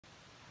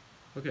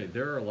Okay,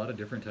 there are a lot of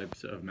different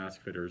types of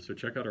mask fitters, so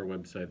check out our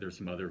website. There's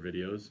some other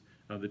videos.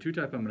 The two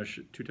types I'm going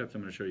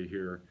to show you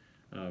here.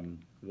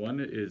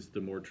 One is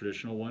the more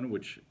traditional one,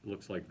 which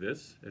looks like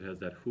this. It has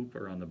that hoop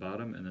around the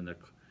bottom, and then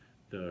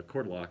the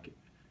cord lock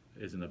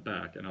is in the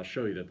back. And I'll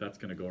show you that that's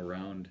going to go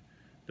around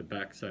the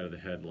back side of the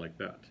head like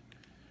that.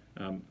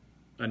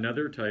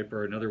 Another type,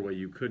 or another way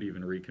you could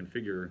even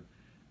reconfigure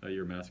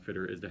your mask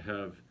fitter, is to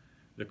have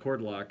the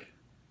cord lock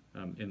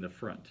in the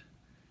front.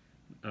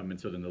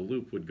 And so then the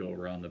loop would go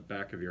around the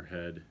back of your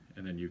head,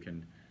 and then you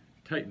can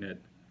tighten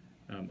it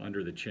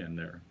under the chin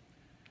there.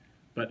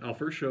 But I'll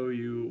first show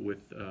you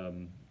with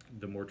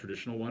the more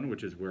traditional one,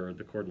 which is where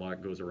the cord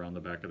lock goes around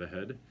the back of the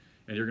head.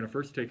 And you're going to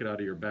first take it out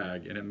of your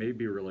bag, and it may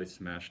be really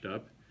smashed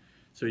up.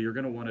 So you're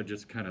going to want to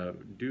just kind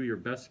of do your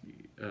best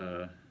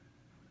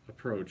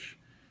approach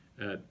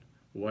at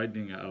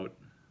widening out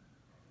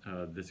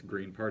this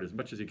green part as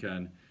much as you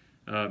can.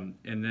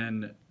 And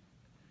then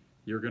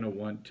you're going to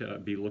want to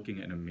be looking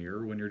in a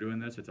mirror when you're doing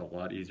this. It's a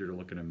lot easier to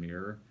look in a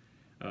mirror.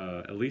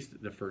 At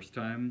least the first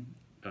time,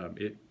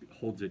 it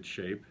holds its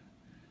shape.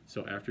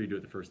 So after you do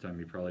it the first time,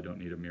 you probably don't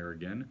need a mirror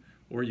again.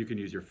 Or you can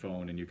use your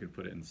phone and you can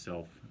put it in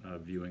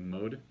self-viewing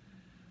mode.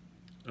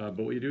 But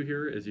what you do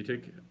here is you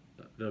take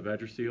the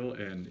Badger Seal,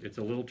 and it's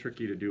a little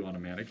tricky to do on a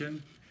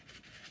mannequin.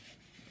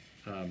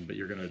 But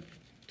you're going to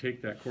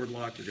take that cord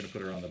lock, you're going to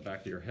put it around the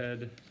back of your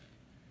head,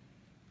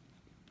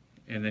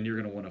 and then you're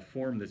going to want to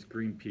form this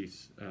green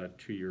piece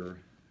to your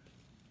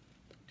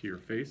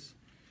face.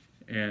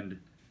 And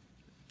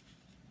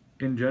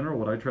in general,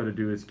 what I try to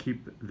do is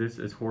keep this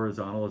as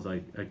horizontal as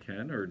I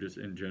can, or just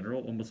in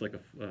general, almost like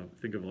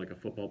think of like a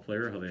football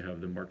player, how they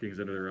have the markings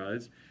under their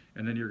eyes.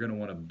 And then you're going to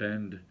want to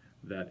bend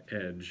that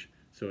edge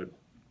so it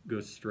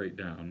goes straight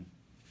down.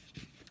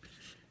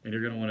 And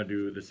you're going to want to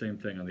do the same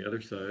thing on the other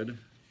side,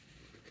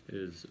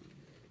 is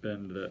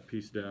bend that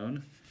piece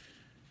down.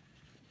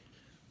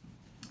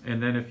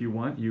 And then if you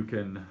want, you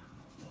can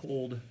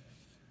hold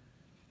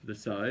the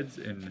sides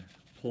and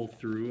pull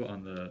through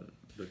on the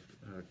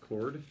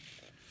cord,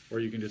 or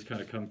you can just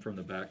kind of come from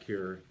the back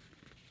here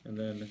and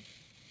then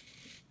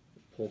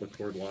pull the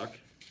cord lock.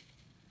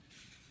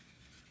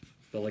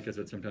 But like I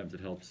said, sometimes it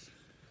helps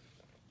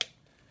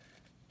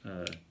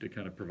to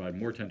kind of provide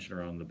more tension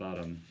around the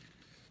bottom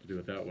to do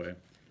it that way.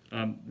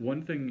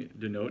 One thing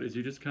to note is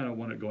you just kind of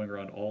want it going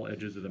around all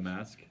edges of the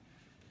mask.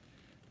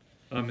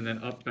 And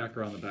then up back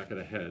around the back of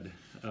the head.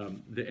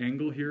 The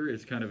angle here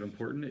is kind of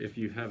important. If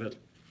you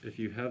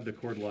have the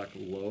cord lock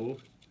low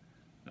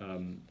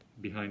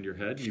behind your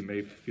head, you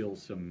may feel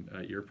some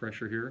ear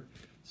pressure here.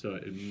 So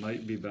it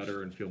might be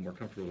better and feel more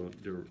comfortable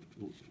to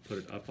put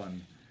it up on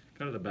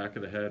kind of the back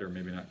of the head, or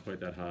maybe not quite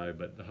that high,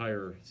 but the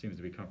higher seems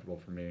to be comfortable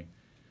for me.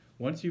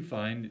 Once you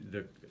find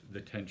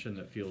the tension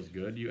that feels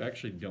good, you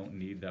actually don't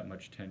need that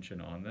much tension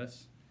on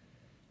this.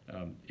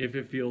 If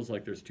it feels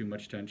like there's too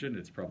much tension,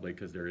 it's probably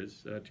because there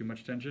is too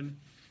much tension.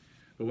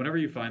 But whenever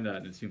you find that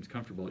and it seems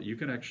comfortable, you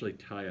can actually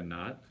tie a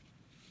knot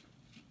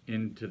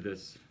into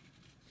this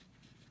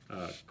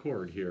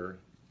cord here,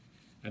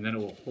 and then it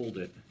will hold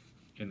it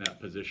in that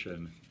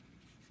position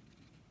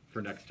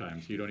for next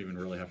time, so you don't even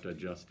really have to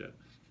adjust it.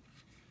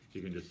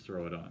 You can just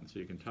throw it on. So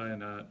you can tie a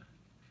knot,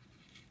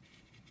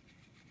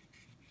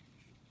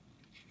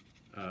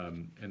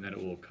 and then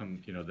it will come,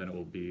 then it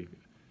will be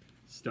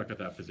stuck at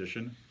that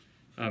position.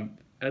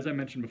 As I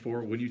mentioned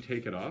before, when you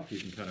take it off, you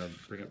can kind of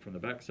bring it from the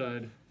back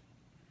side,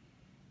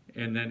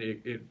 and then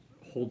it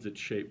holds its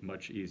shape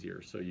much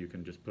easier, so you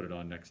can just put it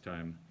on next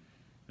time,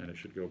 and it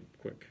should go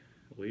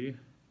quickly.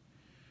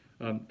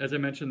 As I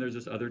mentioned, there's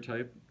this other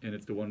type, and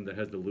it's the one that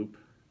has the loop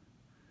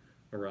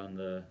around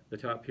the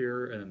top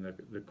here, and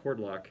the cord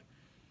lock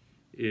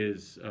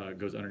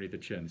goes underneath the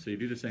chin. So you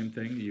do the same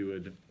thing. You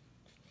would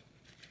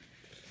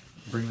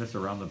bring this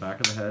around the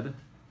back of the head,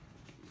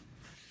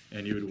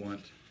 and you would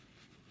want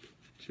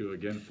to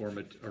again form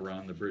it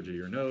around the bridge of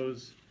your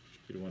nose.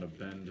 You'd want to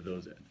bend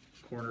those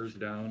corners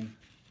down.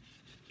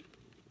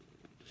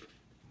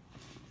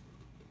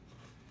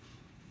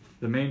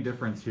 The main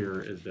difference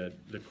here is that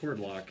the cord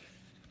lock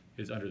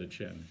is under the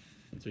chin,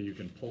 and so you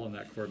can pull on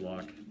that cord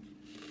lock,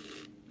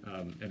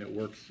 and it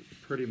works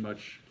pretty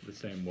much the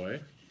same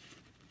way.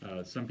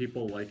 Some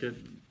people like it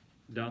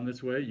down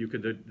this way. You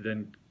could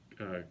then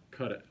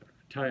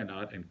tie a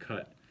knot and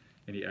cut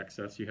any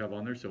excess you have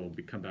on there, so it'll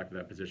come back to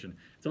that position.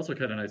 It's also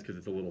kind of nice because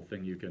it's a little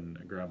thing you can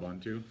grab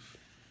onto.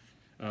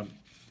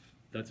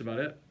 That's about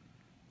it.